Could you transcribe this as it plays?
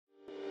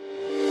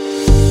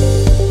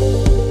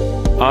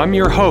I'm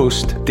your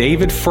host,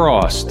 David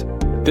Frost.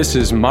 This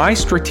is my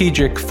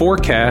strategic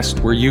forecast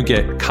where you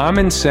get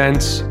common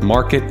sense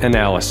market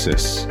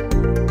analysis.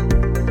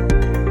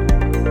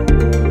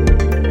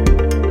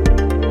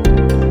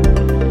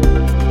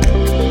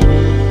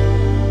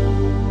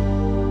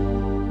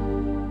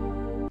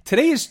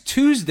 Today is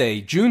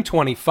Tuesday, June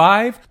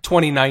 25,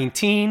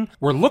 2019.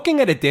 We're looking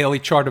at a daily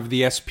chart of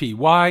the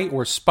SPY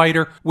or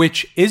SPDR,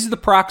 which is the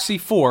proxy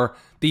for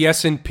the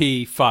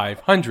S&P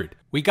 500.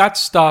 We got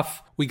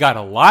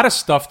a lot of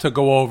stuff to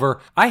go over.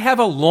 I have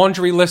a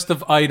laundry list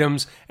of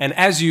items, and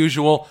as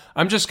usual,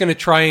 I'm just going to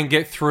try and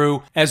get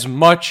through as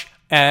much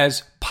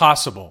as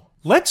possible.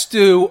 Let's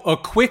do a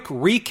quick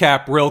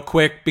recap real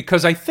quick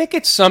because I think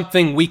it's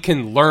something we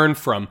can learn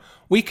from.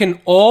 We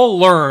can all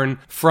learn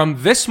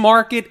from this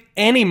market,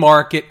 any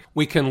market.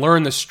 We can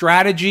learn the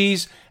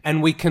strategies,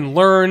 and we can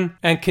learn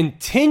and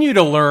continue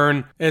to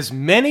learn as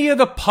many of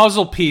the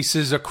puzzle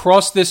pieces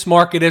across this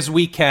market as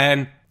we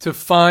can to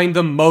find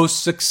the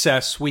most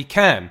success we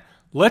can.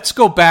 Let's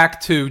go back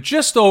to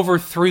just over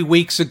 3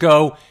 weeks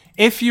ago.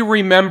 If you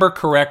remember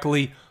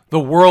correctly, the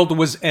world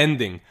was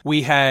ending.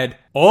 We had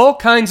all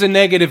kinds of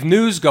negative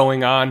news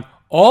going on.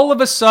 All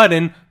of a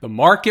sudden, the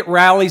market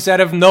rallies out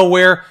of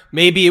nowhere.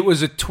 Maybe it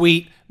was a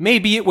tweet.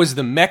 Maybe it was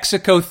the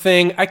Mexico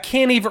thing. I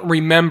can't even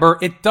remember.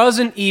 It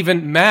doesn't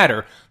even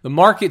matter. The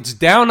market's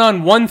down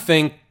on one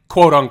thing,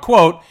 quote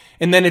unquote,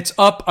 and then it's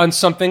up on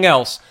something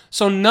else.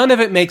 So none of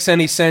it makes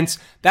any sense.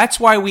 That's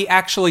why we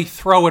actually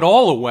throw it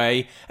all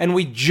away and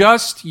we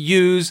just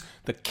use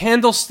the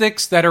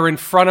candlesticks that are in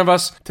front of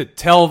us to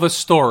tell the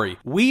story.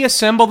 We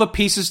assemble the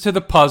pieces to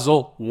the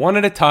puzzle one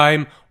at a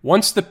time.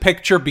 Once the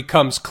picture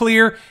becomes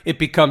clear, it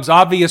becomes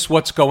obvious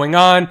what's going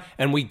on,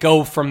 and we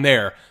go from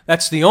there.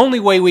 That's the only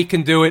way we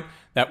can do it.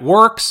 That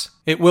works.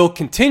 It will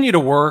continue to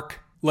work.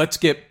 Let's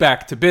get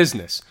back to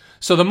business.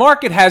 So the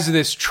market has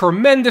this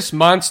tremendous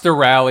monster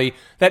rally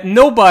that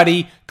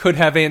nobody could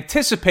have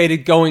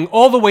anticipated going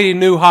all the way to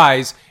new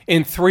highs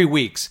in 3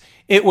 weeks.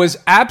 It was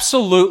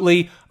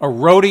absolutely a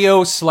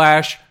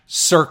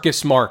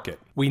rodeo/circus market.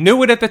 We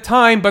knew it at the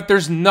time, but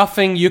there's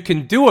nothing you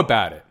can do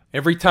about it.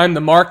 Every time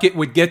the market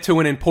would get to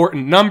an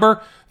important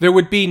number, there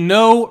would be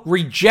no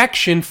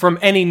rejection from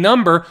any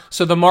number,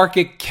 so the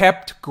market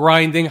kept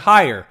grinding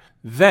higher.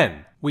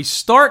 Then we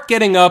start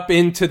getting up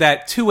into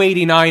that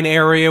 289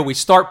 area. We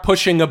start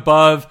pushing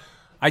above.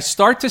 I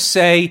start to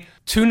say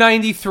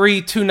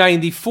 293,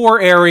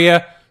 294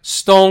 area,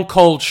 stone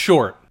cold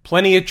short.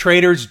 Plenty of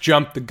traders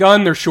jump the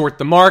gun. They're short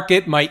the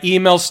market. My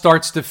email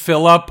starts to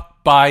fill up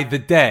by the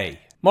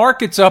day.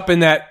 Market's up in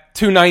that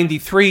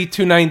 293,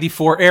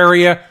 294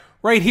 area.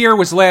 Right here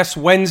was last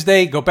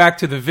Wednesday. Go back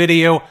to the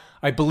video.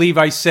 I believe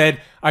I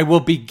said I will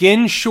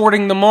begin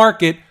shorting the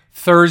market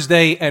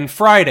Thursday and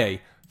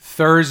Friday.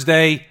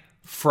 Thursday,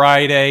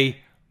 Friday,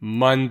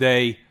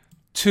 Monday,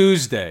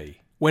 Tuesday.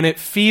 When it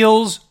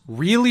feels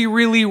really,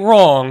 really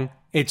wrong,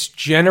 it's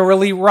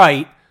generally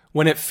right.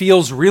 When it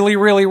feels really,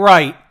 really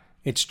right,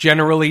 it's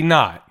generally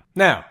not.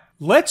 Now,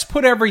 let's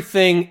put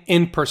everything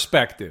in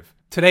perspective.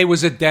 Today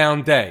was a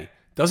down day.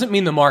 Doesn't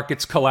mean the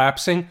market's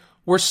collapsing.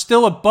 We're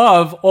still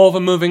above all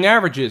the moving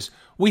averages.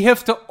 We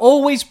have to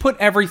always put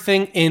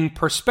everything in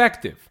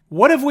perspective.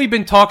 What have we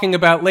been talking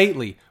about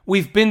lately?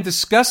 We've been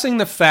discussing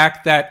the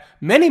fact that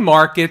many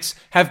markets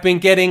have been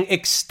getting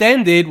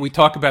extended. We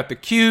talk about the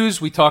Qs,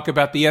 we talk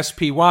about the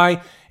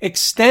SPY,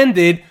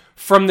 extended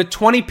from the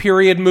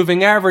 20-period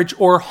moving average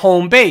or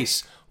home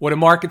base. What do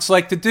markets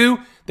like to do?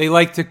 They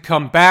like to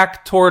come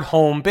back toward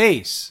home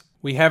base.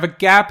 We have a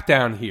gap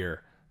down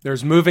here.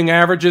 There's moving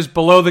averages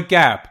below the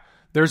gap.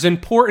 There's an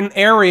important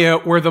area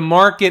where the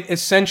market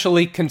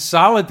essentially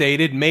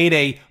consolidated, made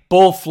a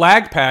bull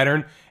flag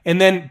pattern,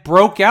 and then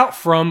broke out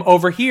from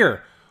over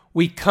here.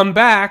 We come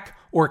back,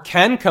 or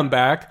can come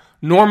back,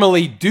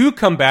 normally do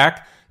come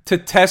back, to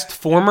test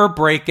former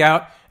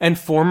breakout and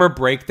former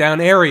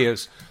breakdown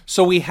areas.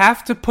 So we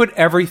have to put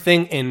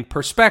everything in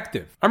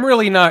perspective. I'm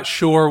really not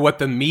sure what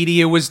the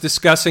media was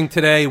discussing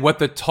today, what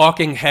the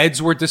talking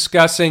heads were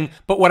discussing,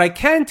 but what I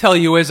can tell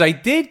you is I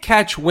did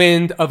catch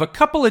wind of a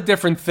couple of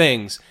different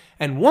things.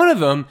 And one of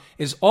them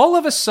is all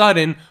of a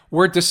sudden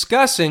they're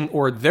discussing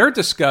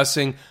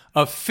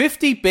a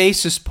 50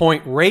 basis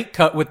point rate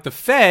cut with the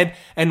Fed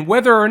and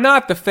whether or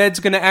not the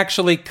Fed's going to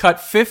actually cut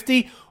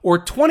 50 or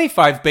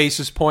 25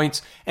 basis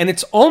points. And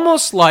it's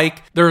almost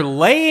like they're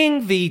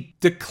laying the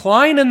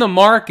decline in the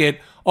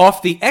market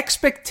off the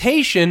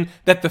expectation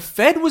that the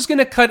Fed was going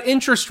to cut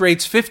interest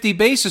rates 50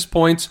 basis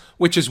points,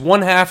 which is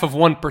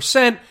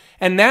 0.5%.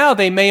 And now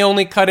they may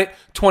only cut it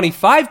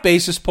 25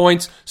 basis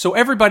points, so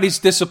everybody's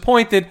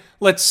disappointed.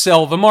 Let's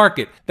sell the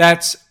market.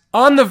 That's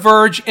on the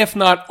verge, if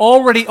not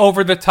already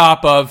over the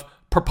top of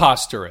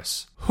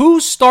preposterous.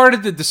 Who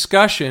started the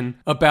discussion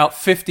about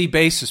 50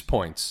 basis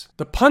points?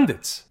 The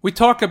pundits. We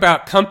talk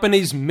about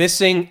companies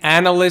missing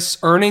analysts'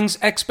 earnings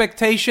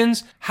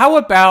expectations. How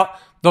about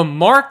the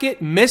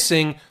market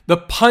missing the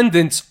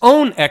pundits'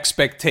 own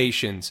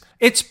expectations?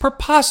 It's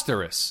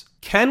preposterous.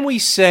 Can we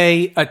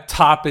say a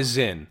top is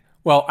in?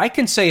 Well, I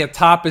can say a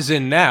top is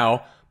in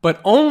now, but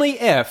only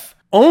if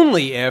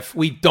only if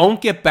we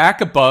don't get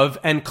back above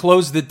and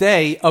close the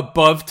day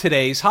above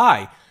today's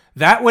high.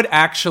 That would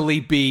actually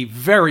be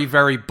very,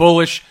 very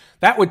bullish.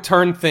 That would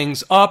turn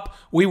things up.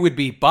 We would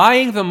be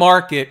buying the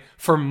market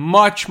for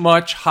much,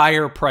 much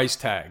higher price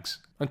tags.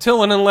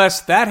 Until and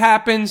unless that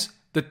happens,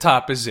 the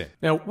top is in.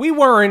 Now, we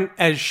weren't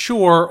as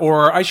sure,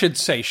 or I should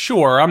say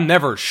sure, I'm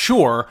never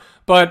sure,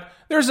 but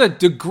there's a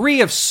degree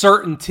of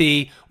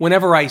certainty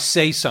whenever I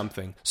say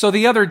something. So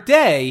the other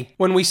day,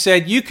 when we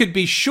said you could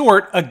be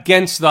short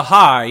against the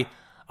high,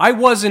 I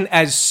wasn't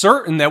as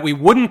certain that we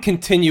wouldn't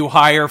continue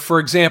higher, for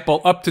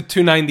example, up to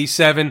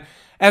 297,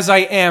 as I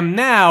am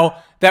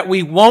now that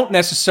we won't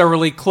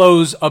necessarily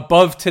close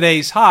above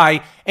today's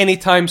high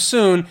anytime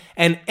soon.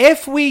 And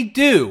if we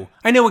do,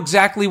 I know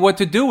exactly what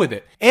to do with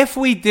it. If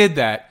we did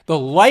that, the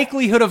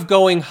likelihood of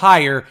going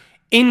higher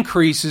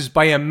increases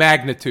by a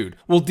magnitude.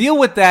 We'll deal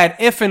with that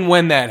if and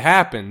when that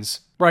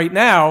happens. Right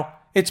now,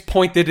 it's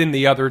pointed in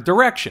the other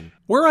direction.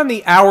 We're on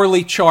the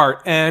hourly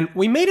chart, and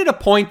we made it a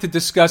point to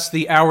discuss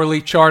the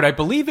hourly chart. I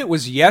believe it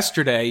was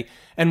yesterday,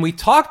 and we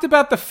talked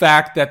about the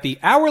fact that the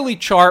hourly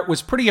chart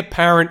was pretty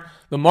apparent.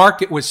 The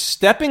market was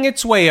stepping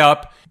its way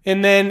up,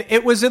 and then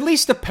it was at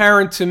least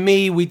apparent to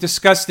me, we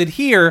discussed it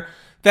here,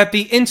 that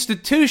the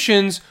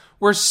institutions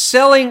were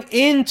selling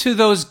into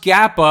those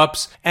gap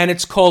ups, and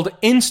it's called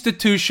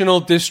institutional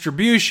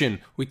distribution.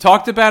 We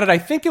talked about it, I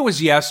think it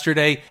was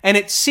yesterday, and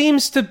it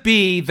seems to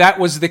be that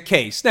was the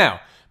case. Now,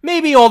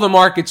 maybe all the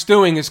market's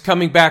doing is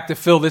coming back to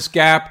fill this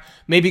gap,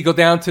 maybe go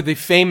down to the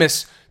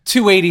famous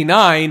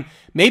 289,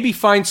 maybe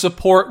find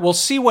support. We'll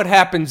see what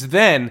happens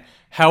then.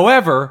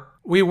 However,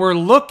 we were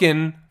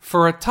looking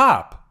for a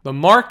top. The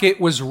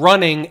market was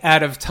running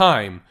out of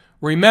time.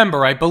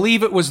 Remember, I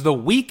believe it was the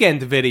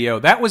weekend video.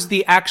 That was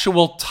the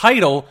actual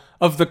title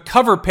of the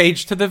cover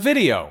page to the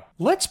video.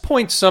 Let's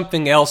point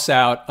something else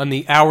out on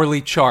the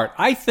hourly chart.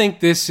 I think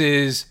this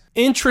is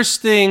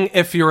interesting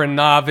if you're a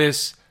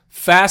novice,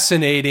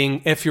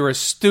 fascinating if you're a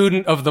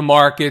student of the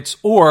markets,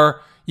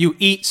 or you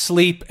eat,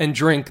 sleep, and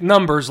drink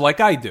numbers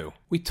like I do.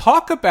 We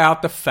talk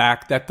about the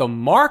fact that the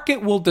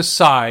market will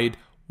decide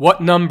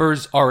what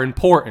numbers are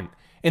important,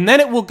 and then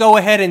it will go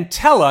ahead and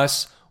tell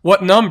us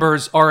what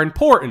numbers are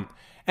important.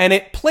 And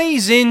it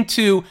plays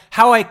into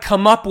how I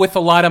come up with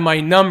a lot of my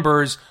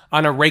numbers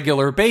on a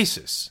regular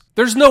basis.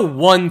 There's no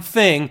one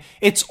thing.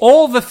 It's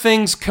all the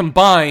things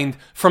combined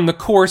from the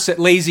course at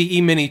Lazy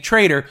E-mini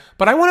Trader.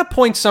 But I want to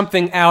point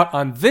something out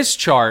on this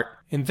chart,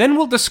 and then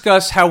we'll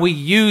discuss how we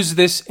use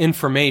this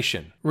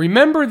information.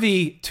 Remember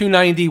the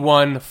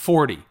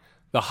 291.40.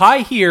 The high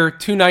here,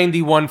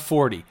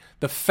 291.40.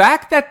 The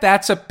fact that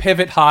that's a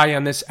pivot high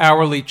on this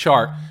hourly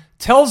chart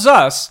tells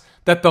us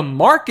that the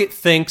market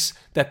thinks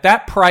that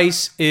that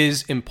price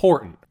is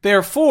important.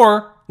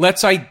 Therefore,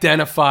 let's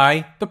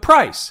identify the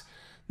price.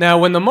 Now,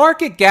 when the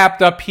market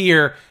gapped up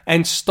here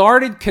and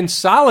started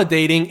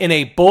consolidating in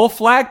a bull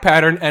flag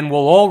pattern, and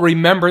we'll all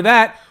remember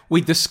that, we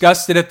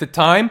discussed it at the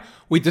time,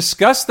 we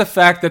discussed the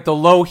fact that the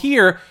low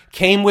here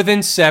came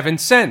within 7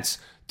 cents,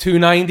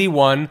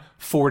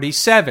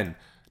 291.47.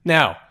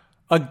 Now,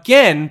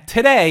 again,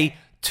 today,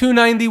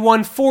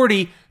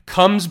 291.40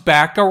 comes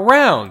back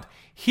around.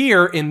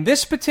 Here, in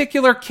this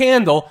particular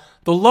candle,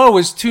 the low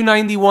is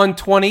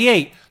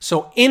 291.28.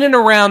 So in and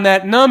around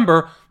that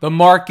number, the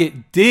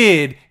market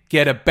did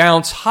get a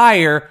bounce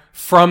higher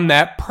from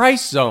that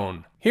price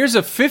zone. Here's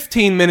a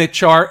 15-minute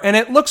chart, and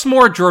it looks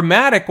more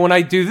dramatic when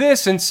I do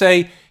this and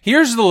say,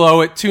 here's the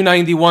low at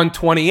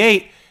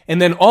 291.28,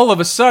 and then all of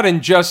a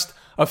sudden, just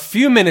a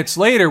few minutes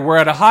later, we're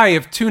at a high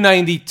of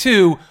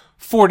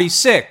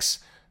 292.46.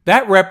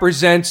 That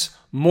represents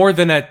more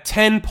than a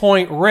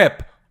 10-point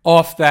rip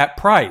off that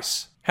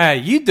price. How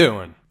you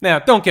doing? Now,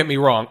 don't get me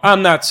wrong.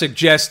 I'm not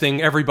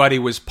suggesting everybody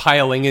was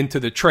piling into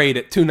the trade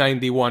at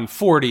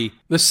 291.40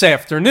 this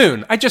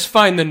afternoon. I just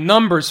find the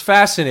numbers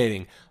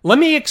fascinating. Let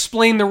me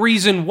explain the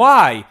reason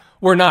why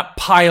we're not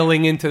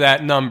piling into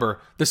that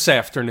number this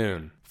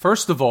afternoon.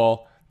 First of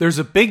all, there's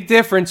a big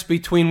difference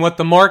between what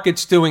the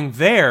market's doing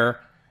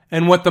there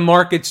and what the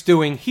market's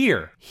doing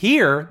here.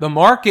 Here, the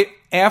market,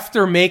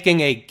 after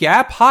making a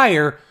gap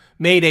higher,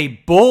 made a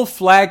bull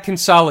flag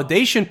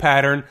consolidation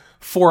pattern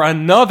for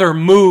another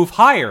move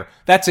higher.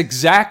 That's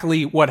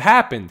exactly what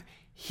happened.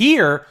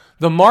 Here,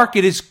 the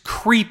market is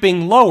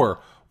creeping lower.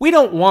 We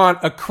don't want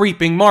a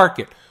creeping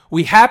market.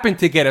 We happen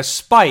to get a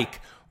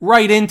spike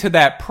right into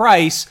that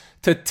price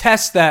to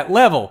test that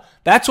level.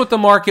 That's what the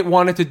market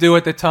wanted to do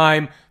at the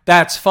time.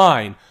 That's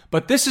fine.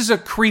 But this is a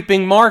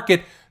creeping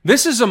market.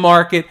 This is a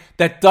market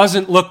that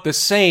doesn't look the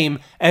same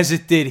as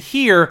it did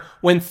here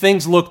when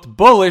things looked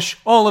bullish.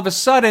 All of a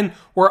sudden,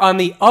 we're on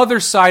the other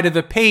side of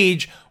the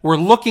page. We're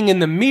looking in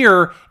the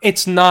mirror.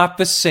 It's not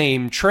the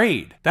same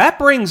trade. That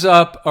brings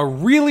up a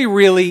really,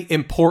 really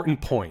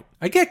important point.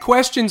 I get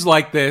questions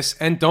like this,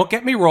 and don't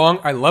get me wrong,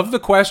 I love the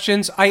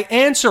questions. I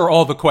answer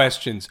all the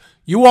questions.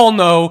 You all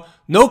know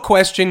no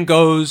question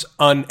goes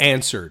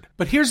unanswered.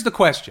 But here's the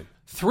question.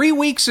 3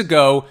 weeks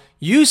ago,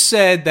 you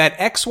said that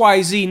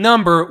XYZ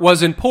number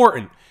was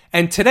important,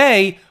 and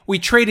today we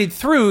traded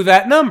through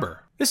that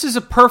number. This is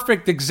a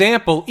perfect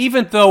example.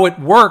 Even though it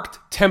worked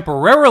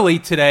temporarily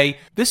today,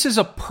 this is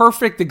a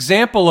perfect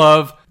example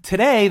of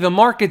today the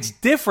market's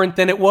different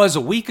than it was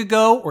a week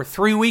ago or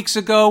 3 weeks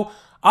ago.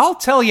 I'll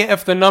tell you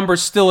if the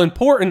number's still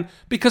important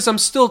because I'm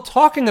still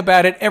talking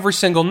about it every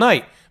single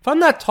night. If I'm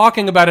not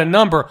talking about a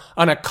number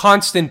on a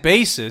constant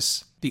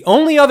basis, the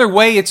only other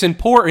way it's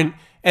important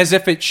is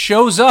if it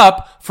shows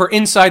up for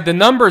Inside the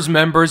Numbers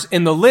members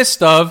in the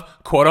list of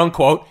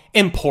quote-unquote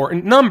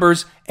important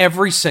numbers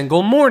every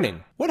single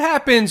morning. What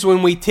happens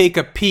when we take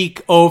a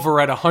peek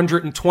over at a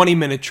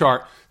 120-minute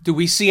chart? Do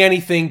we see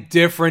anything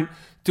different?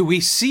 Do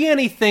we see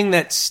anything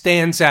that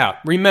stands out?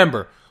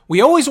 Remember, we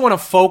always want to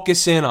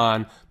focus in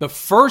on the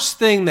first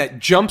thing that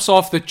jumps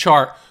off the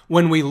chart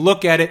when we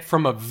look at it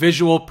from a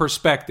visual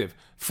perspective.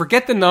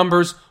 Forget the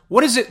numbers.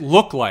 What does it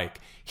look like?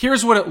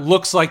 Here's what it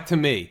looks like to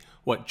me.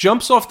 What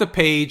jumps off the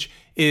page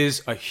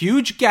is a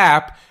huge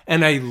gap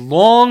and a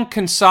long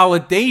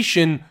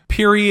consolidation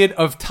period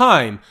of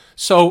time.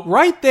 So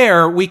right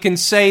there, we can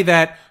say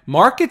that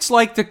markets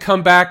like to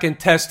come back and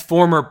test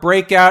former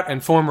breakout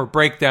and former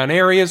breakdown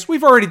areas.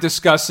 We've already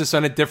discussed this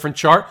on a different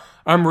chart.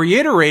 I'm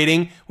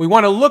reiterating, we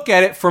want to look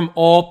at it from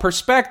all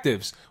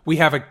perspectives. We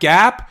have a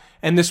gap,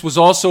 and this was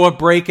also a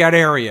breakout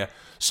area.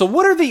 So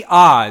what are the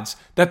odds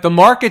that the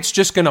market's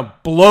just going to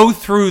blow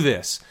through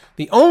this?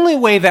 The only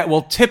way that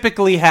will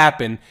typically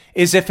happen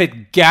is if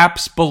it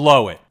gaps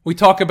below it. We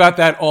talk about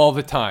that all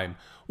the time.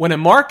 When a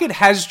market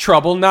has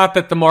trouble, not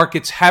that the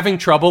market's having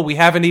trouble, we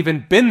haven't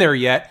even been there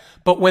yet,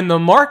 but when the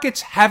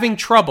market's having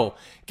trouble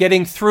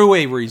getting through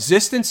a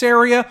resistance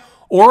area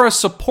or a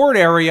support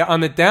area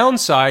on the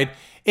downside,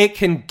 it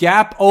can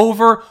gap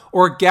over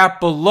or gap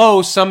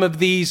below some of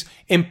these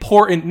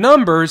important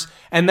numbers,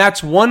 and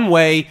that's one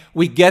way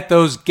we get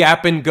those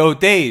gap and go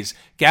days.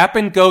 Gap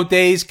and go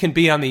days can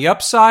be on the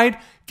upside,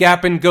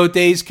 gap and go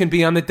days can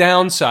be on the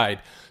downside.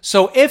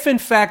 So if in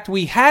fact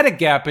we had a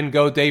gap and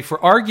go day,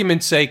 for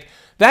argument's sake,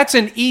 that's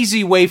an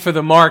easy way for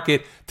the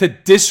market to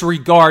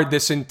disregard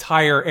this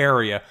entire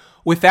area.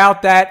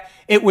 Without that,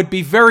 it would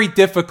be very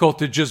difficult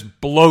to just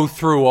blow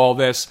through all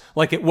this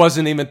like it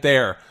wasn't even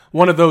there.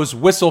 One of those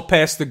whistle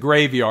past the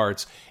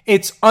graveyards.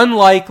 It's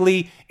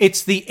unlikely.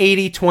 It's the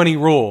 80-20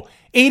 rule.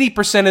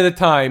 80% of the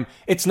time,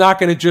 it's not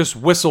going to just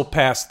whistle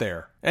past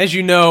there. As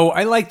you know,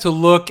 I like to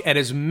look at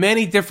as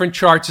many different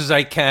charts as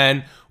I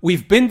can.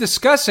 We've been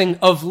discussing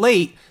of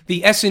late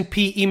the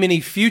S&P E-mini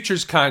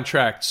futures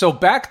contract. So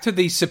back to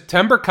the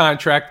September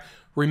contract,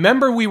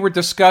 remember we were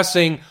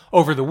discussing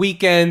over the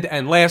weekend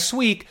and last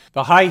week,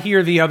 the high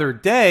here the other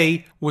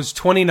day was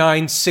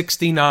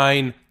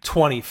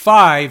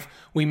 29.6925.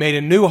 We made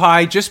a new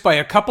high just by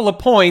a couple of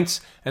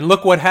points, and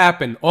look what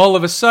happened. All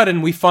of a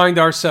sudden, we find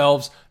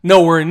ourselves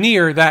nowhere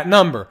near that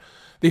number.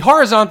 The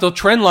horizontal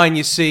trend line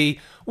you see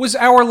was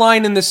our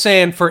line in the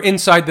sand for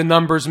Inside the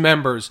Numbers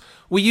members.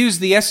 We use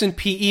the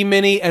S&P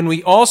E-mini and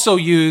we also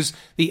use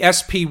the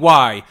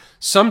SPY.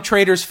 Some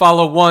traders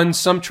follow one,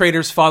 some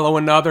traders follow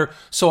another,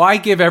 so I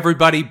give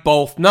everybody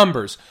both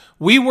numbers.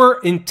 We were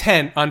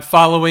intent on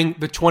following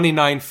the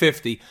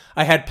 2950.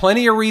 I had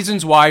plenty of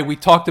reasons why. We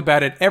talked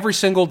about it every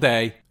single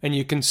day, and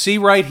you can see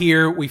right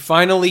here we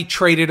finally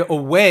traded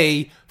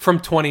away from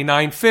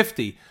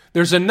 2950.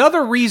 There's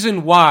another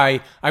reason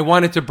why I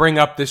wanted to bring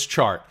up this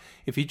chart.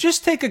 If you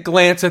just take a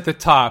glance at the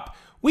top,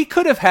 we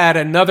could have had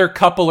another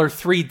couple or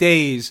 3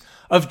 days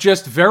of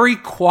just very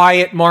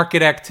quiet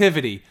market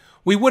activity.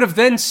 We would have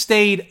then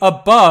stayed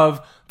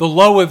above the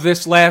low of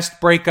this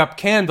last breakup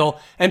candle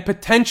and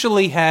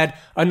potentially had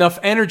enough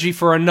energy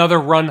for another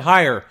run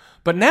higher.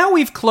 But now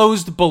we've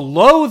closed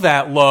below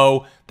that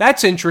low.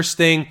 That's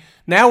interesting.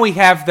 Now we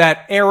have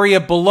that area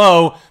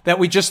below that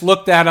we just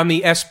looked at on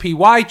the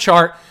SPY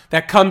chart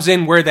that comes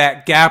in where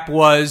that gap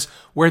was,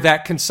 where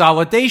that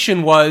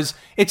consolidation was.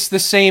 It's the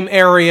same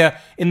area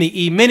in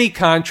the E-mini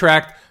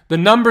contract. The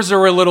numbers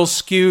are a little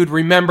skewed.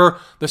 Remember,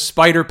 the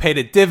Spider paid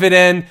a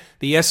dividend.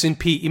 The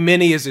S&P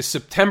E-mini is a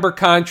September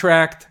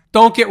contract.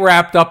 Don't get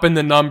wrapped up in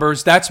the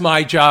numbers. That's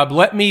my job.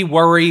 Let me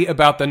worry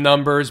about the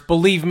numbers.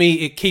 Believe me,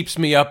 it keeps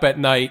me up at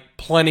night.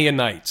 Plenty of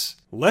nights.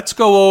 Let's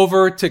go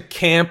over to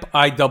Camp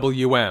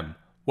IWM.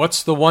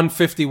 What's the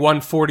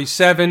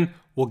 151.47?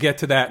 We'll get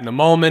to that in a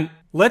moment.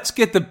 Let's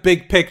get the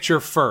big picture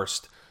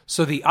first.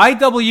 So the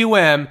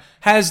IWM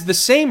has the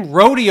same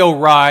rodeo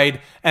ride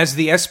as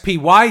the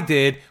SPY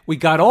did. We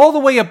got all the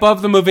way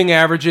above the moving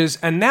averages,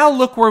 and now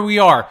look where we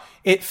are.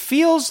 It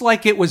feels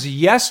like it was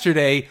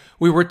yesterday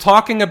we were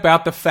talking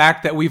about the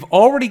fact that we've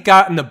already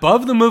gotten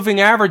above the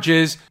moving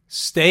averages.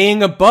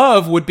 Staying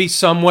above would be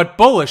somewhat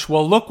bullish.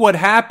 Well, look what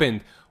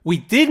happened. We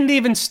didn't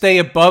even stay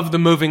above the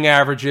moving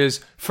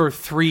averages for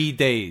 3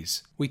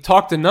 days. We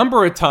talked a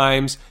number of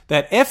times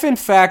that if in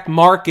fact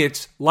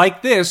markets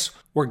like this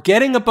were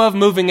getting above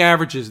moving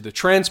averages, the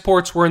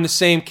transports were in the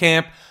same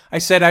camp, I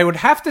said I would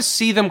have to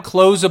see them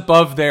close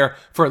above there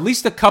for at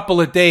least a couple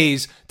of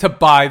days to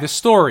buy the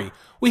story.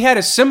 We had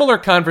a similar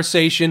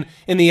conversation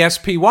in the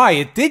SPY.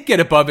 It did get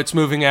above its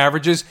moving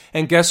averages,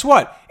 and guess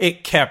what?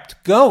 It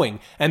kept going,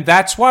 and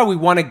that's why we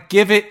want to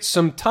give it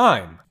some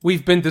time.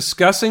 We've been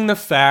discussing the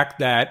fact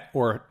that,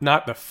 or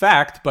not the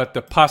fact, but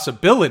the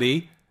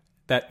possibility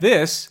that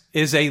this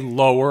is a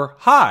lower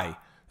high.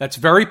 That's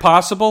very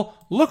possible.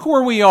 Look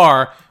where we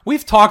are.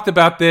 We've talked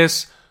about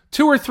this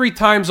 2 or 3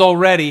 times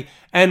already,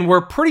 and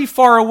we're pretty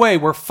far away.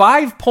 We're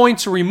 5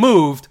 points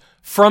removed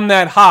from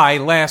that high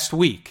last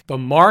week. The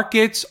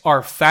markets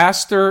are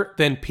faster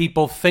than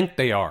people think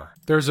they are.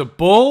 There's a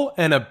bull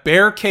and a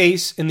bear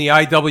case in the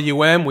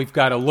IWM. We've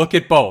got to look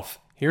at both.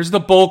 Here's the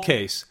bull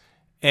case.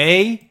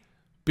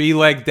 B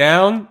leg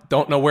down.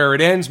 Don't know where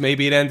it ends.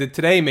 Maybe it ended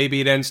today.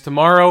 Maybe it ends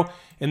tomorrow.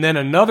 And then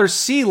another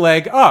C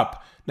leg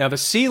up. Now the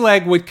C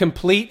leg would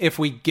complete if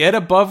we get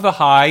above the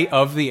high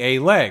of the A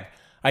leg.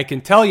 I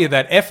can tell you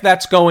that if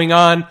that's going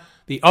on,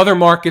 the other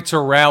markets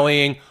are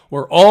rallying.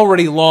 We're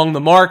already long the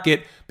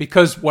market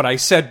because what I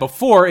said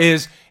before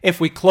is if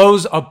we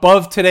close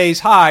above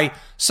today's high,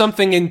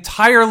 something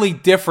entirely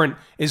different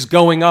is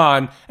going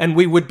on and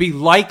we would be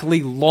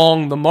likely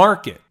long the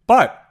market.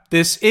 But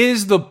this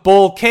is the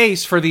bull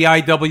case for the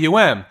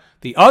IWM.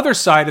 The other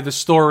side of the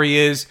story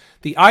is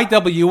the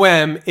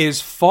IWM is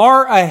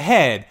far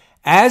ahead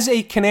as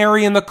a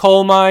canary in the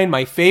coal mine,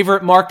 my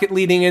favorite market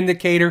leading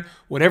indicator,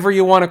 whatever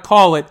you want to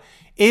call it,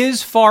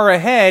 is far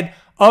ahead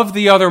of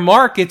the other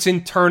markets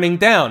in turning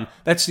down.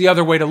 That's the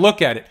other way to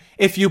look at it.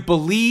 If you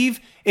believe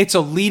it's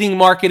a leading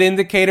market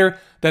indicator,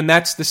 then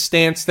that's the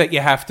stance that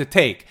you have to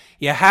take.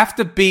 You have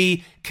to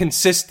be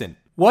consistent.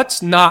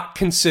 What's not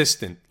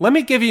consistent? Let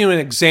me give you an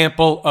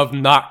example of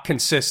not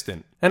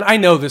consistent. And I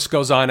know this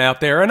goes on out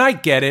there, and I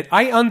get it.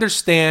 I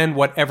understand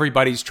what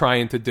everybody's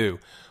trying to do.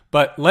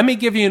 But let me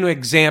give you an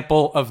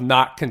example of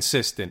not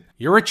consistent.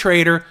 You're a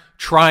trader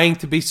trying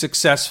to be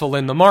successful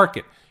in the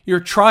market. You're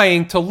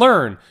trying to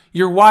learn.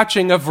 You're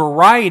watching a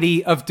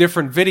variety of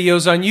different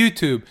videos on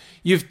YouTube.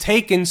 You've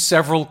taken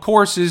several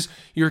courses.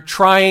 You're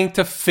trying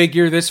to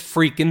figure this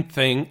freaking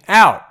thing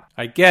out.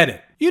 I get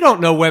it. You don't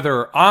know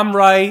whether I'm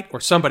right or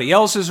somebody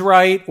else is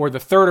right or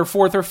the third or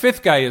fourth or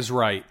fifth guy is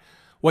right.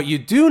 What you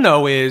do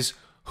know is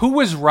who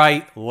was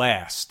right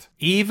last.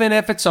 Even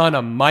if it's on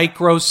a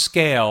micro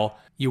scale,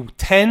 you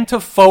tend to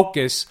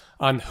focus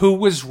on who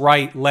was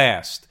right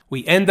last.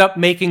 We end up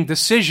making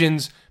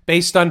decisions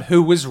based on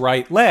who was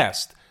right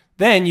last.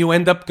 Then you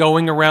end up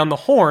going around the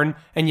horn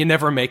and you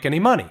never make any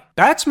money.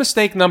 That's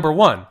mistake number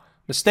 1.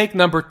 Mistake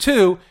number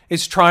 2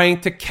 is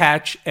trying to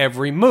catch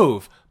every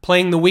move.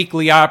 Playing the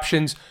weekly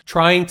options,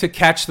 trying to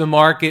catch the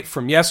market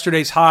from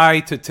yesterday's high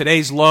to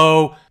today's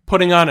low,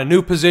 putting on a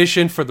new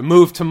position for the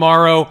move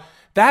tomorrow.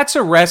 That's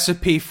a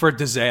recipe for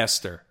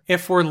disaster.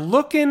 If we're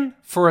looking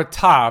for a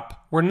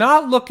top, we're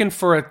not looking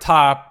for a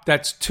top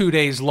that's 2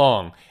 days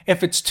long.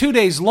 If it's 2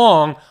 days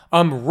long,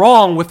 I'm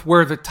wrong with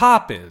where the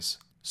top is.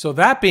 So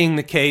that being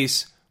the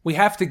case, we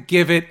have to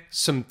give it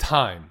some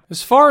time.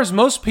 As far as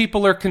most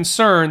people are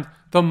concerned,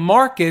 the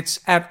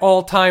market's at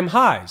all-time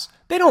highs.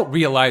 They don't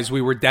realize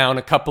we were down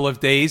a couple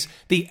of days.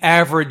 The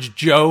average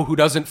Joe who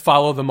doesn't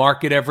follow the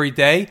market every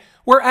day,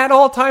 we're at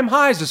all-time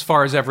highs as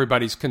far as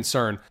everybody's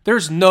concerned.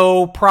 There's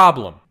no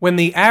problem. When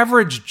the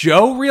average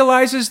Joe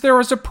realizes there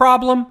is a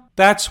problem,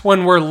 that's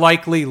when we're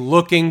likely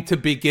looking to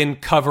begin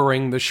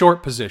covering the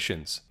short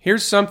positions.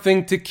 Here's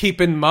something to keep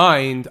in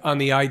mind on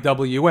the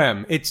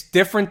IWM. It's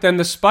different than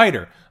the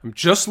spider. I'm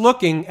just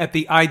looking at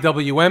the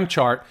IWM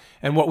chart,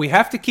 and what we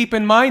have to keep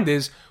in mind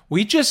is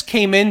we just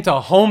came into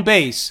home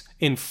base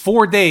in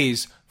 4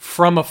 days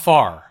from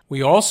afar.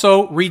 We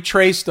also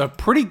retraced a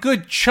pretty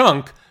good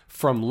chunk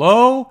from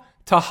low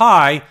to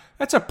high.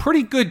 That's a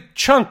pretty good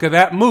chunk of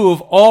that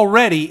move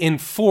already in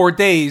 4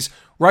 days,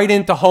 right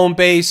into home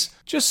base.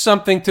 Just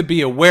something to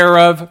be aware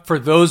of for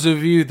those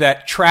of you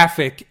that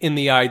traffic in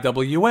the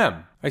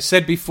IWM. I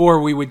said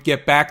before we would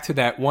get back to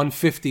that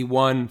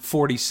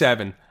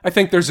 151.47. I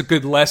think there's a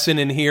good lesson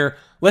in here.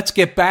 Let's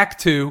get back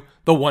to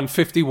the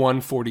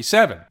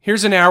 151.47.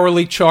 Here's an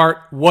hourly chart.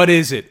 What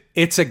is it?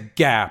 It's a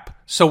gap.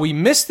 So we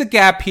missed the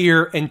gap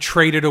here and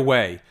traded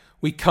away.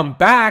 We come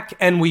back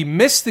and we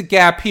miss the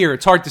gap here.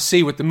 It's hard to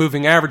see with the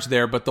moving average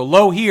there, but the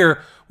low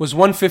here was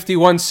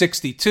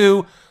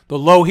 151.62. The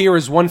low here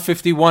is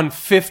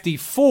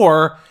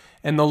 151.54,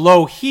 and the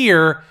low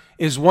here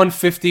is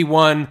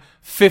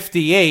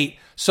 151.58.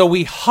 So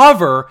we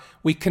hover,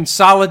 we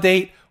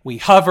consolidate, we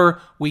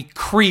hover, we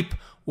creep,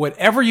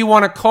 whatever you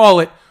want to call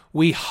it,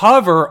 we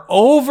hover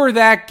over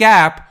that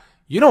gap.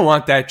 You don't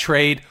want that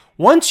trade.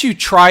 Once you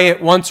try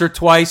it once or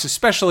twice,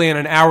 especially in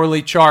an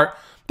hourly chart,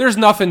 there's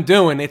nothing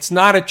doing. It's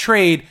not a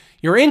trade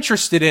you're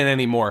interested in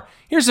anymore.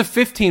 Here's a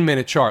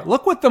 15-minute chart.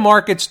 Look what the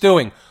market's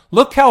doing.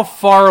 Look how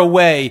far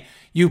away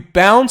you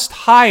bounced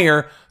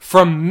higher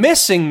from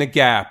missing the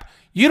gap.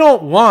 You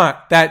don't want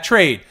that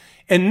trade.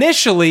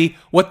 Initially,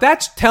 what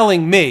that's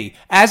telling me,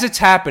 as it's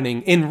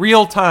happening in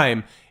real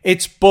time,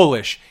 it's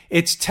bullish.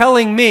 It's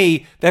telling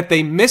me that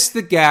they missed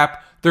the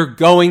gap, they're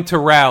going to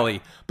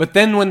rally. But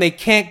then when they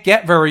can't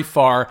get very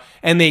far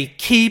and they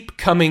keep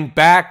coming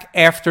back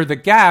after the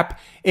gap,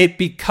 it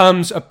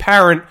becomes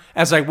apparent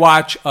as I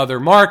watch other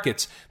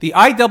markets. The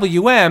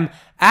IWM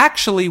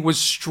actually was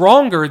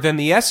stronger than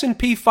the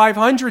S&P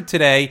 500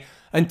 today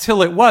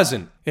until it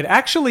wasn't. It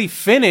actually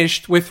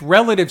finished with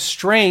relative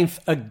strength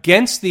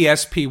against the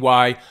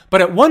SPY,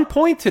 but at one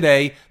point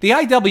today, the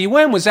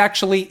IWM was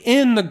actually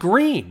in the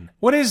green.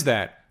 What is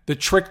that? The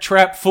trick,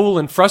 trap, fool,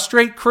 and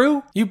frustrate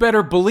crew? You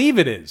better believe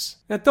it is.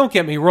 Now, don't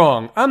get me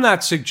wrong. I'm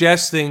not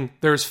suggesting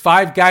there's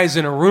 5 guys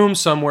in a room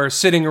somewhere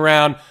sitting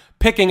around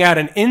picking out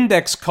an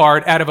index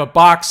card out of a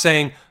box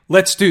saying,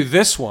 let's do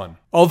this one.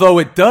 Although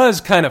it does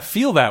kind of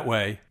feel that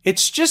way.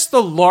 It's just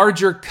the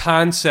larger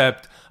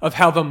concept of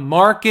how the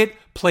market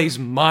plays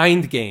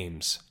mind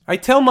games. I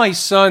tell my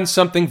son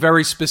something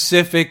very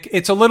specific.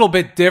 It's a little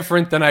bit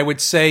different than I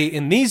would say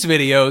in these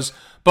videos,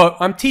 but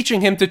I'm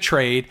teaching him to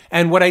trade,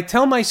 and what I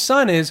tell my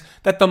son is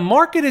that the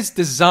market is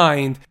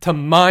designed to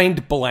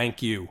mind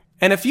blank you.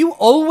 And if you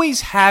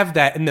always have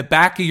that in the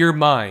back of your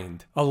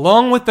mind,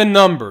 along with the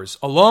numbers,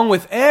 along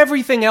with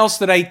everything else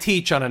that I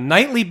teach on a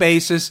nightly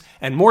basis,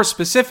 and more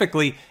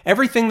specifically,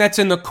 everything that's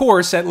in the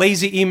course at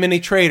Lazy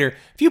E-mini Trader,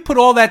 if you put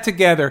all that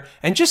together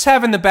and just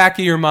have in the back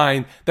of your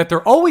mind that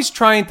they're always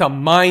trying to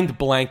mind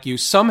blank you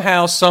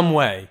somehow, some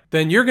way,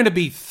 then you're going to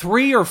be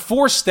 3 or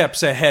 4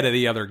 steps ahead of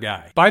the other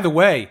guy. By the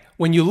way,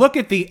 when you look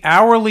at the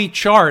hourly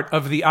chart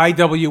of the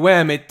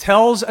IWM, it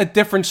tells a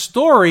different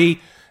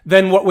story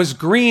than what was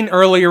green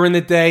earlier in the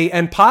day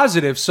and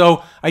positive.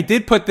 So I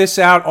did put this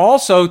out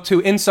also to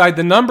Inside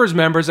the Numbers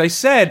members. I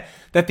said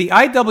that the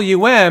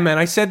IWM, and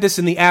I said this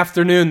in the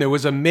afternoon, there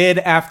was a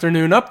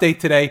mid-afternoon update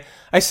today.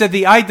 I said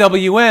the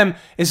IWM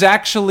is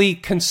actually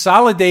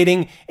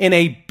consolidating in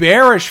a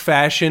bearish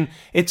fashion.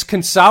 It's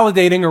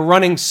consolidating or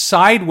running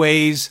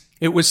sideways.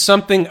 It was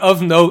something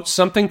of note,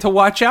 something to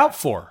watch out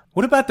for.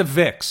 What about the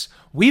VIX?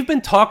 We've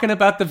been talking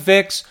about the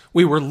VIX.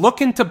 We were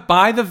looking to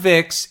buy the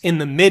VIX in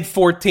the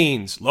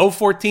mid-14s. Low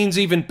 14s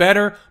even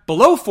better.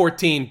 Below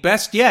 14,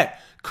 best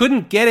yet.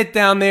 Couldn't get it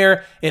down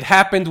there. It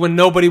happened when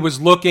nobody was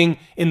looking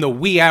in the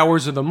wee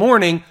hours of the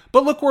morning.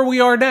 But look where we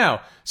are now.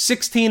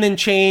 16 and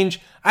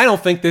change. I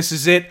don't think this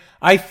is it.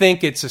 I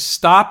think it's a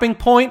stopping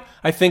point.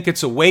 I think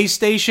it's a way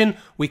station.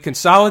 We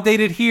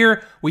consolidated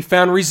here. We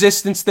found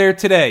resistance there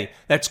today.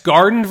 That's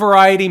garden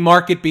variety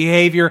market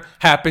behavior.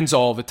 Happens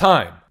all the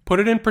time. Put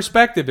it in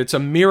perspective. It's a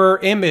mirror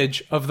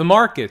image of the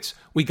markets.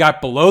 We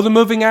got below the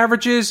moving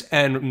averages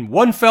and in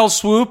one fell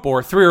swoop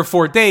or 3 or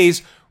 4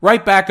 days,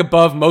 right back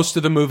above most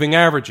of the moving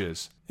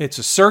averages. It's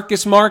a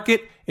circus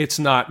market. It's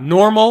not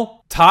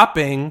normal.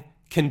 Topping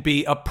can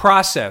be a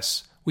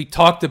process. We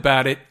talked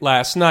about it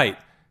last night.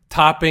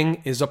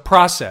 Topping is a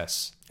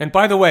process. And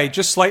by the way,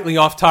 just slightly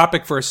off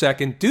topic for a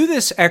second, do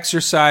this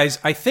exercise.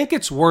 I think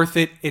it's worth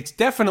it. It's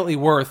definitely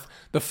worth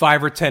the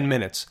 5 or 10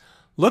 minutes.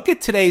 Look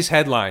at today's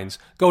headlines.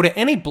 Go to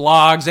any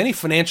blogs, any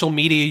financial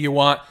media you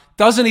want.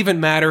 Doesn't even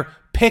matter.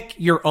 Pick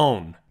your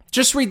own.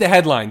 Just read the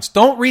headlines.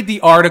 Don't read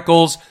the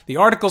articles. The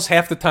articles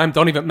half the time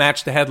don't even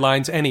match the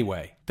headlines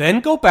anyway.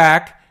 Then go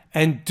back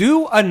and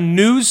do a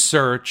news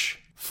search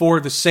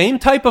for the same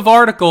type of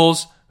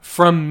articles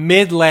from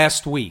mid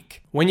last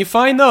week. When you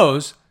find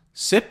those,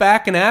 sit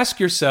back and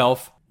ask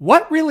yourself,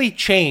 what really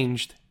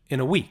changed in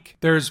a week?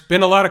 There's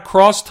been a lot of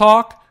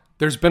crosstalk.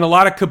 There's been a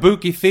lot of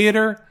kabuki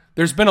theater.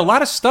 There's been a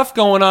lot of stuff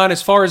going on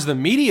as far as the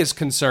media is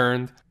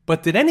concerned,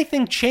 but did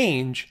anything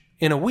change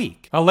in a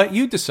week? I'll let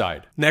you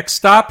decide. Next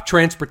stop,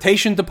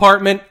 Transportation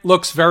Department.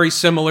 Looks very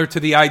similar to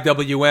the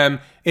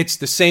IWM. It's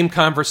the same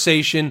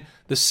conversation,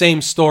 the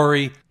same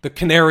story, the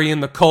canary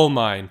in the coal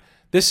mine.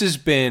 This has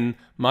been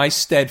my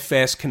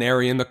steadfast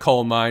canary in the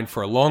coal mine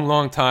for a long,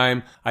 long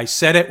time. I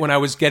said it when I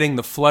was getting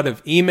the flood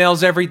of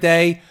emails every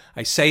day.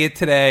 I say it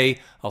today.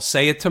 I'll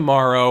say it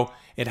tomorrow.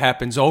 It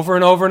happens over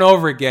and over and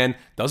over again.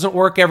 Doesn't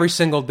work every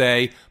single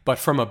day, but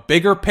from a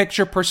bigger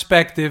picture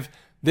perspective,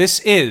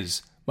 this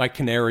is my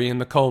canary in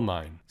the coal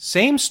mine.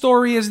 Same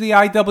story as the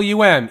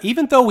IWM.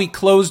 Even though we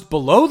closed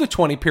below the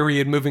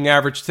 20-period moving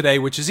average today,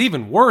 which is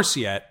even worse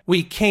yet,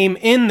 we came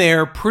in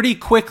there pretty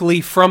quickly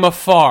from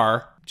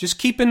afar. Just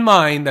keep in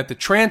mind that the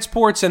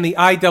transports and the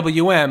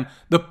IWM,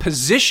 the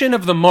position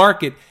of the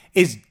market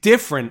is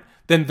different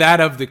than that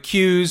of the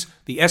Qs,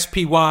 the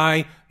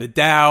SPY, the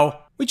Dow.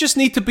 We just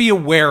need to be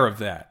aware of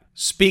that.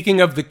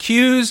 Speaking of the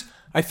Qs,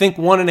 I think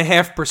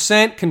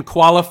 1.5% can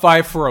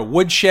qualify for a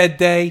woodshed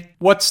day.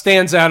 What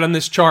stands out on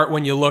this chart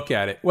when you look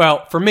at it?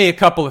 Well, for me, a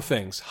couple of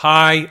things.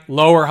 High,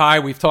 lower high.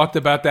 We've talked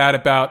about that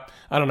about,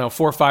 4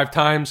 or 5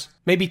 times,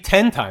 maybe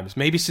 10 times,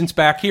 maybe since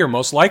back here,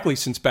 most likely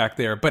since back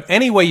there. But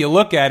any way you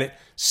look at it,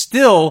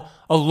 still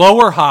a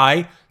lower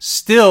high,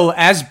 still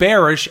as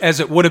bearish as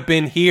it would have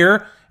been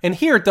here. And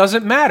here it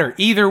doesn't matter.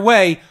 Either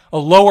way, a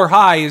lower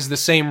high is the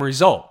same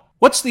result.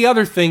 What's the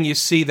other thing you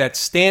see that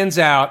stands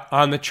out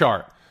on the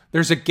chart?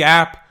 There's a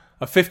gap,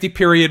 a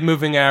 50-period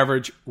moving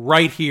average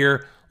right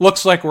here.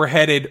 Looks like we're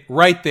headed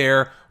right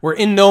there. We're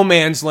in no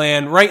man's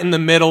land, right in the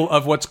middle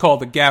of what's called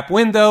the gap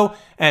window,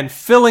 and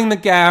filling the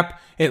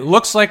gap. It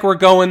looks like we're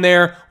going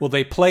there. Will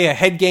they play a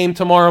head game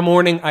tomorrow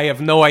morning? I have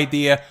no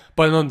idea.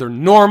 But under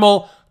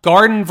normal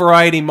garden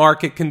variety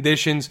market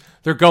conditions,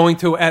 they're going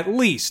to at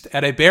least,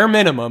 at a bare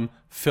minimum,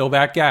 fill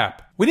that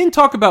gap. We didn't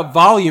talk about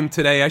volume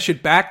today. I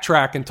should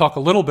backtrack and talk a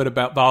little bit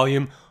about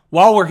volume.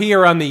 while we're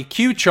here on the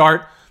Q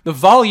chart, the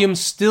volume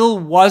still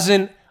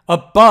wasn't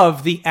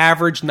above the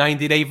average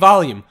 90-day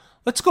volume.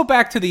 Let's go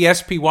back to the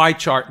SPY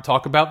chart and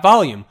talk about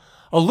volume.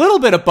 A little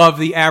bit above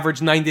the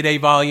average 90-day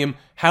volume.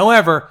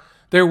 However,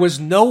 there was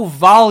no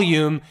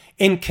volume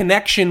in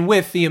connection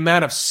with the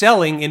amount of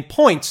selling in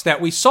points that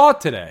we saw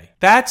today.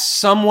 That's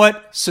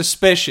somewhat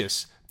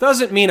suspicious.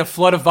 Doesn't mean a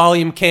flood of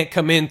volume can't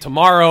come in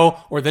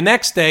tomorrow or the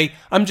next day.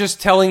 I'm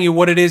just telling you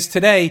what it is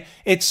today.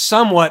 It's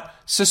somewhat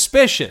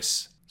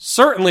suspicious.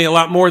 Certainly a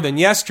lot more than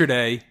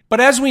yesterday. But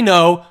as we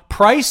know,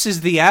 price is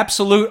the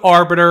absolute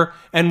arbiter,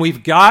 and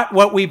we've got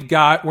what we've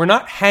got. We're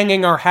not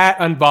hanging our hat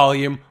on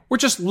volume. We're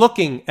just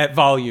looking at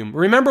volume.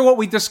 Remember what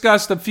we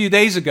discussed a few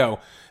days ago.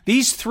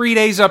 These 3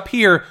 days up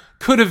here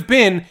could have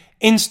been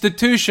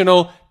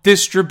institutional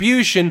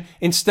distribution.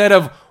 Instead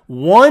of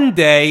 1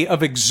 day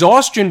of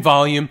exhaustion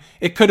volume,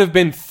 it could have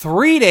been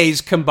 3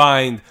 days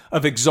combined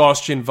of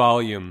exhaustion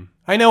volume.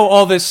 I know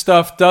all this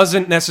stuff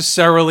doesn't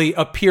necessarily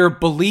appear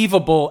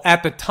believable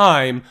at the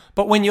time,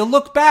 but when you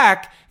look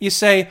back, you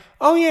say,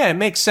 oh yeah, it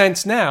makes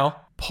sense now.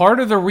 Part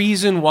of the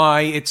reason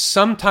why it's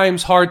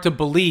sometimes hard to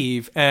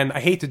believe, and I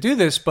hate to do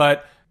this,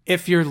 but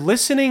if you're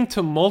listening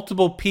to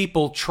multiple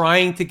people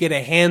trying to get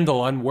a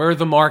handle on where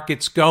the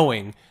market's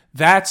going,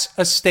 that's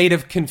a state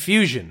of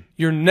confusion.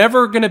 You're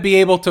never going to be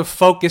able to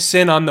focus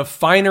in on the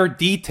finer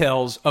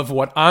details of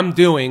what I'm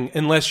doing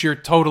unless you're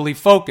totally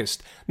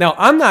focused. Now,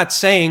 I'm not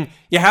saying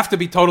you have to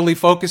be totally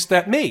focused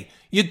at me.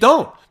 You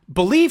don't.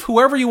 Believe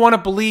whoever you want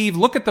to believe.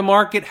 Look at the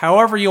market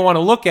however you want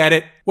to look at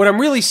it. What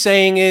I'm really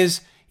saying is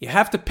you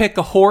have to pick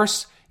a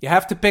horse. You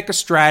have to pick a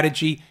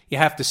strategy. You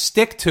have to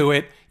stick to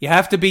it. You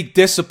have to be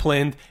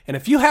disciplined. And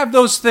if you have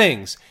those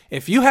things,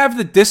 if you have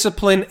the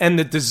discipline and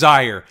the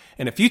desire,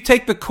 and if you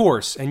take the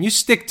course and you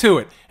stick to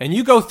it and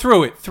you go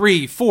through it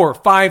 3, 4,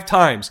 5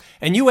 times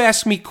and you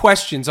ask me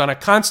questions on a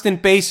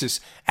constant basis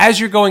as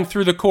you're going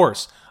through the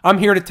course, I'm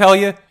here to tell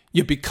you,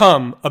 you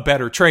become a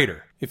better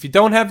trader. If you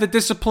don't have the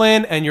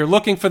discipline and you're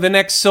looking for the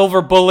next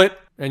silver bullet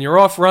and you're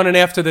off running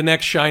after the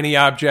next shiny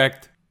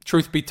object,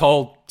 truth be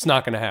told, it's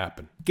not going to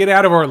happen. Get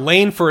out of our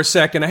lane for a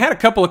second. I had a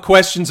couple of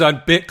questions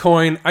on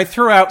Bitcoin. I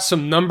threw out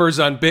some numbers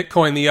on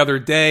Bitcoin the other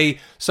day.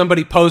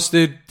 Somebody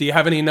posted, do you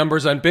have any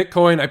numbers on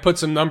Bitcoin? I put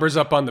some numbers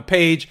up on the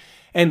page.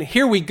 And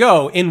here we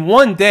go. In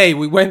 1 day,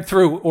 we went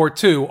through, or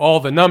 2,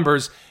 all the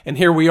numbers. And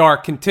here we are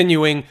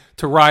continuing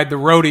to ride the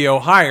rodeo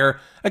higher.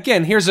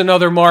 Again, here's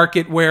another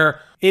market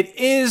where it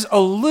is a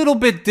little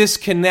bit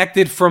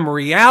disconnected from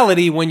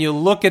reality when you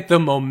look at the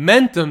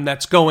momentum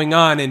that's going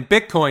on in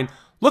Bitcoin.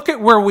 Look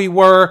at where we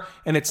were,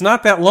 and it's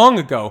not that long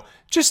ago.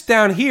 Just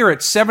down here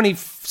at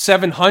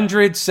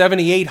 7,700,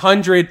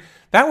 7,800.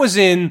 That was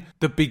in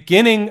the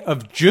beginning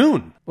of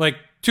June, like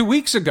 2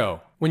 weeks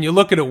ago. When you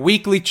look at a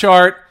weekly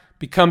chart, it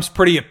becomes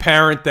pretty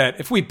apparent that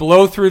if we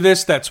blow through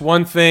this, that's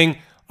one thing.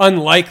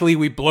 Unlikely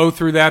we blow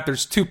through that.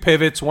 There's 2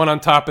 pivots, one on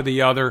top of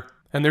the other.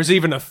 And there's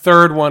even a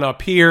third one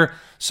up here.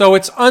 So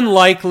it's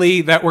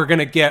unlikely that we're going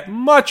to get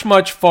much,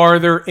 much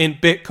farther in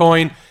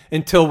Bitcoin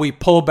until we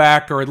pull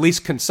back or at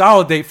least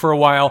consolidate for a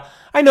while.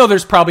 I know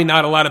there's probably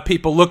not a lot of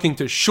people looking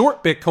to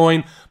short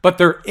Bitcoin, but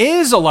there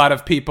is a lot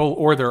of people,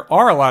 or there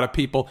are a lot of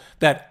people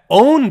that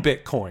own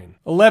Bitcoin.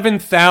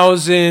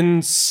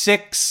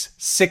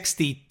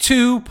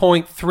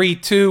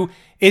 11,662.32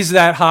 is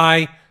that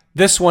high.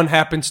 This one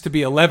happens to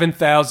be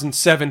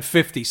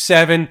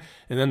 11,757,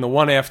 and then the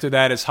one after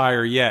that is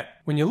higher yet.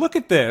 When you look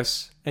at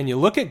this, and you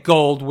look at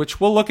gold, which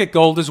we'll look at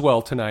gold as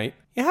well tonight,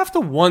 you have to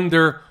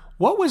wonder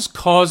what was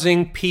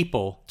causing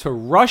people to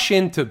rush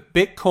into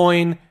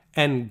Bitcoin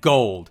and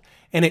gold.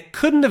 And it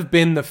couldn't have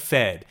been the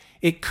Fed.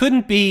 It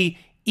couldn't be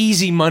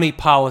easy money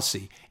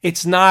policy.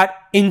 It's not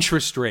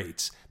interest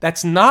rates.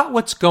 That's not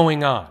what's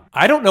going on.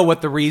 I don't know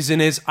what the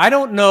reason is. I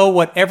don't know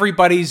what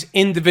everybody's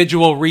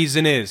individual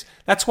reason is.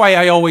 That's why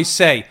I always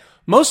say,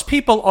 most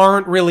people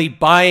aren't really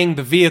buying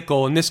the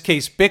vehicle, in this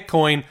case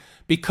Bitcoin,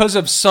 because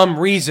of some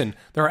reason.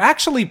 They're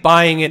actually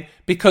buying it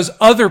because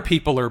other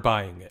people are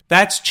buying it.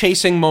 That's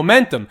chasing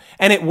momentum.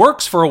 And it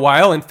works for a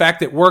while. In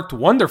fact, it worked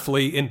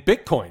wonderfully in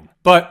Bitcoin.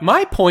 But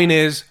my point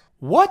is,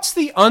 what's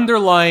the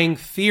underlying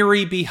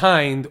theory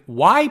behind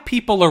why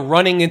people are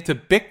running into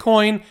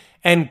Bitcoin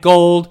and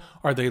gold?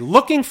 Are they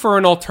looking for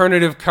an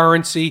alternative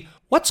currency?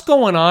 What's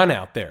going on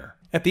out there?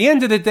 At the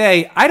end of the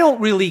day, I don't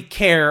really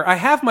care. I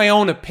have my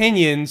own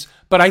opinions,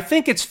 but I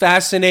think it's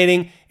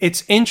fascinating.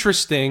 It's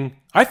interesting.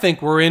 I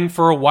think we're in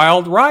for a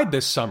wild ride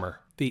this summer.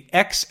 The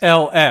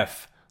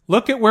XLF.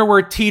 Look at where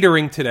we're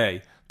teetering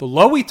today. The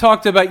low we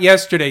talked about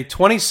yesterday,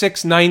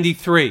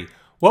 26.93.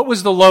 What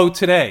was the low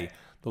today?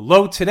 The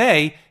low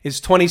today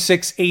is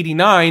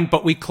 26.89,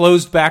 but we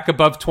closed back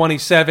above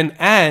 27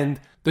 and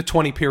the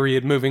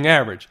 20-period moving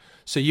average.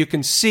 So you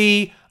can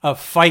see a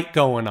fight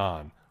going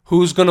on.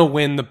 Who's going to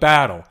win the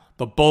battle?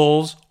 The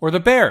bulls or the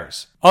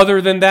bears?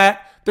 Other than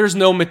that, there's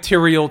no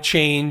material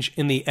change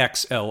in the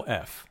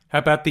XLF. How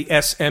about the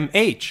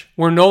SMH?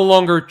 We're no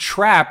longer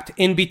trapped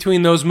in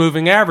between those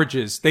moving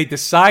averages. They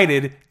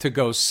decided to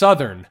go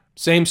southern.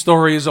 Same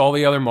story as all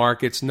the other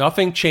markets.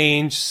 Nothing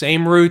changed.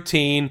 Same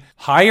routine.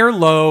 Higher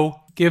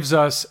low gives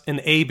us an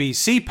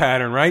ABC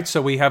pattern, right?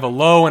 So we have a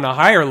low and a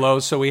higher low.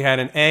 So we had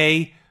an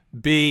A,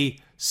 B,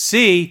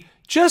 C.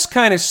 Just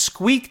kind of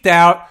squeaked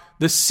out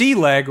the C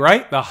leg,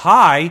 right? The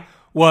high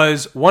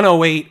was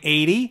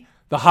 108.80.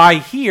 The high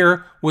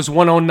here was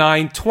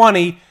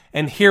 109.20.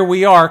 And here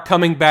we are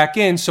coming back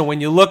in. So when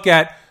you look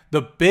at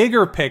the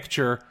bigger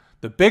picture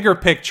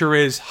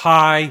is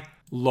high,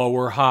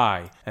 lower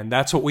high. And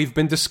that's what we've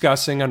been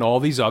discussing on all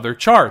these other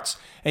charts.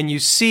 And you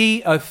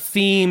see a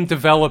theme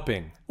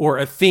developing, or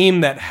a theme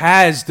that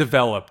has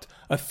developed,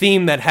 a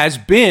theme that has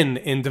been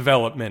in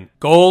development.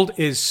 Gold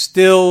is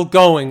still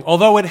going,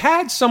 although it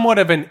had somewhat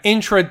of an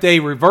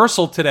intraday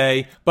reversal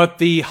today, but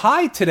the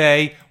high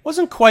today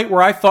wasn't quite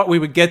where I thought we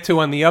would get to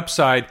on the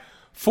upside,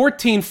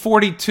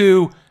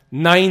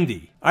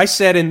 1442.90. I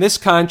said in this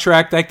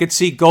contract I could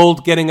see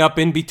gold getting up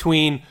in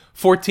between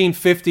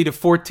 1450 to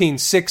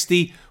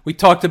 1460. We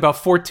talked about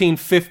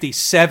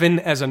 1457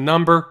 as a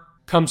number.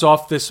 Comes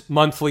off this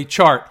monthly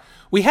chart.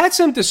 We had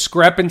some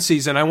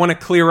discrepancies, and I want to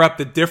clear up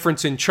the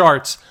difference in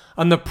charts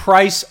on the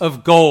price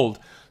of gold.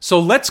 So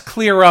let's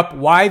clear up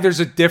why there's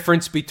a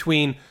difference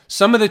between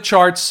some of the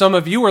charts some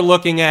of you are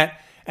looking at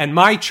and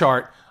my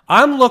chart.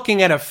 I'm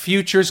looking at a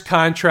futures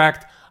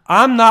contract.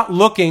 I'm not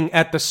looking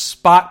at the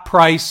spot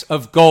price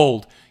of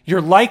gold.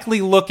 You're likely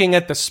looking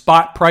at the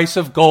spot price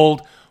of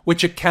gold,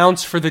 which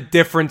accounts for the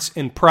difference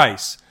in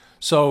price.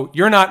 So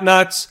you're not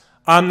nuts.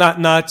 I'm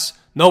not nuts.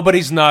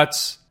 Nobody's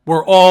nuts.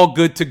 We're all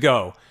good to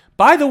go.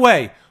 By the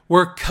way,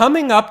 we're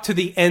coming up to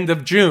the end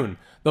of June.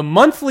 The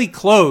monthly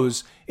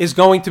close is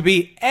going to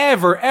be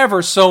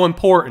ever so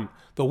important.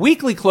 The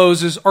weekly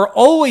closes are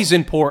always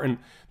important.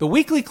 The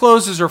weekly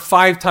closes are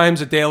 5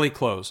 times a daily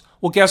close.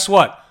 Well, guess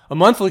what? A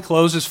monthly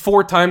close is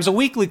 4 times a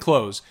weekly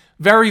close.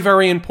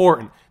 Very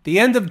important. The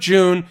end of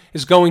June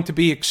is going to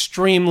be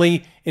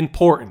extremely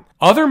important.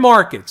 Other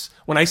markets,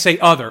 when I say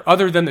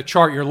other than the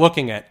chart you're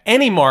looking at,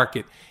 any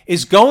market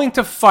is going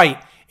to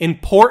fight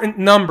important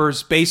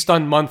numbers based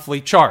on monthly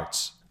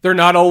charts. They're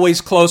not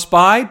always close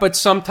by, but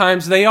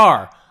sometimes they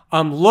are.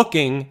 I'm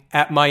looking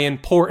at my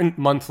important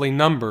monthly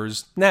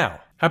numbers now.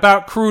 How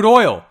about crude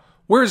oil?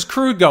 Where's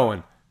crude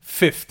going?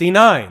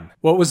 59.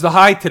 What was the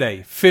high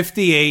today?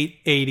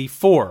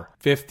 58.84.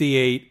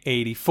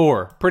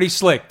 58.84. Pretty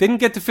slick. Didn't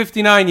get to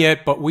 59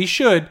 yet, but we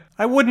should.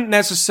 I wouldn't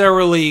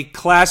necessarily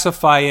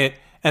classify it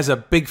as a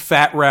big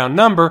fat round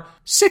number.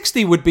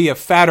 60 would be a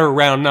fatter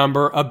round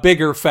number, a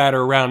bigger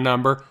fatter round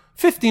number.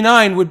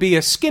 59 would be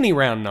a skinny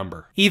round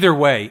number. Either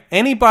way,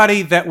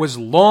 anybody that was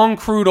long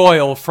crude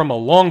oil from a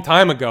long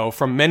time ago,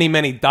 from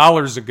many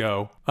dollars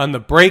ago, on the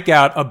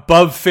breakout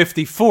above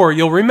 54,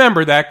 you'll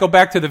remember that. Go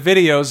back to the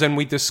videos and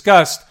we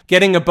discussed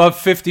getting above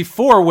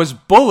 54 was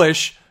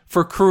bullish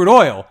for crude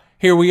oil.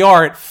 Here we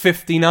are at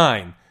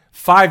 59.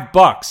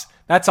 $5.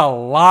 That's a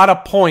lot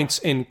of points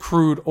in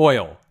crude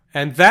oil.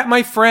 And that,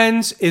 my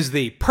friends, is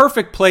the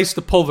perfect place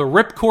to pull the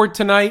ripcord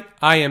tonight.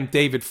 I am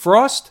David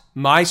Frost,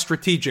 My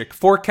Strategic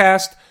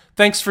Forecast.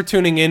 Thanks for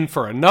tuning in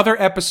for another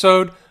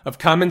episode of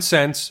Common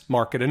Sense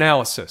Market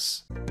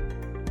Analysis.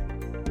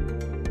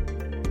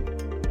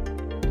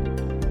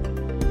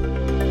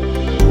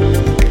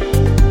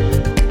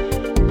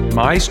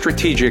 My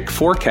Strategic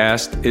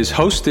Forecast is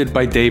hosted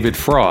by David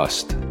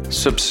Frost.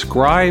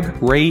 Subscribe,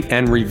 rate,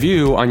 and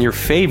review on your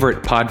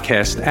favorite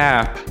podcast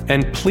app,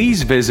 and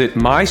please visit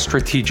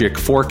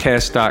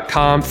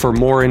mystrategicforecast.com for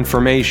more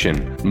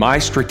information. My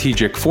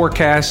Strategic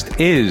Forecast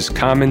is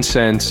common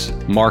sense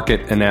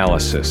market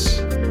analysis.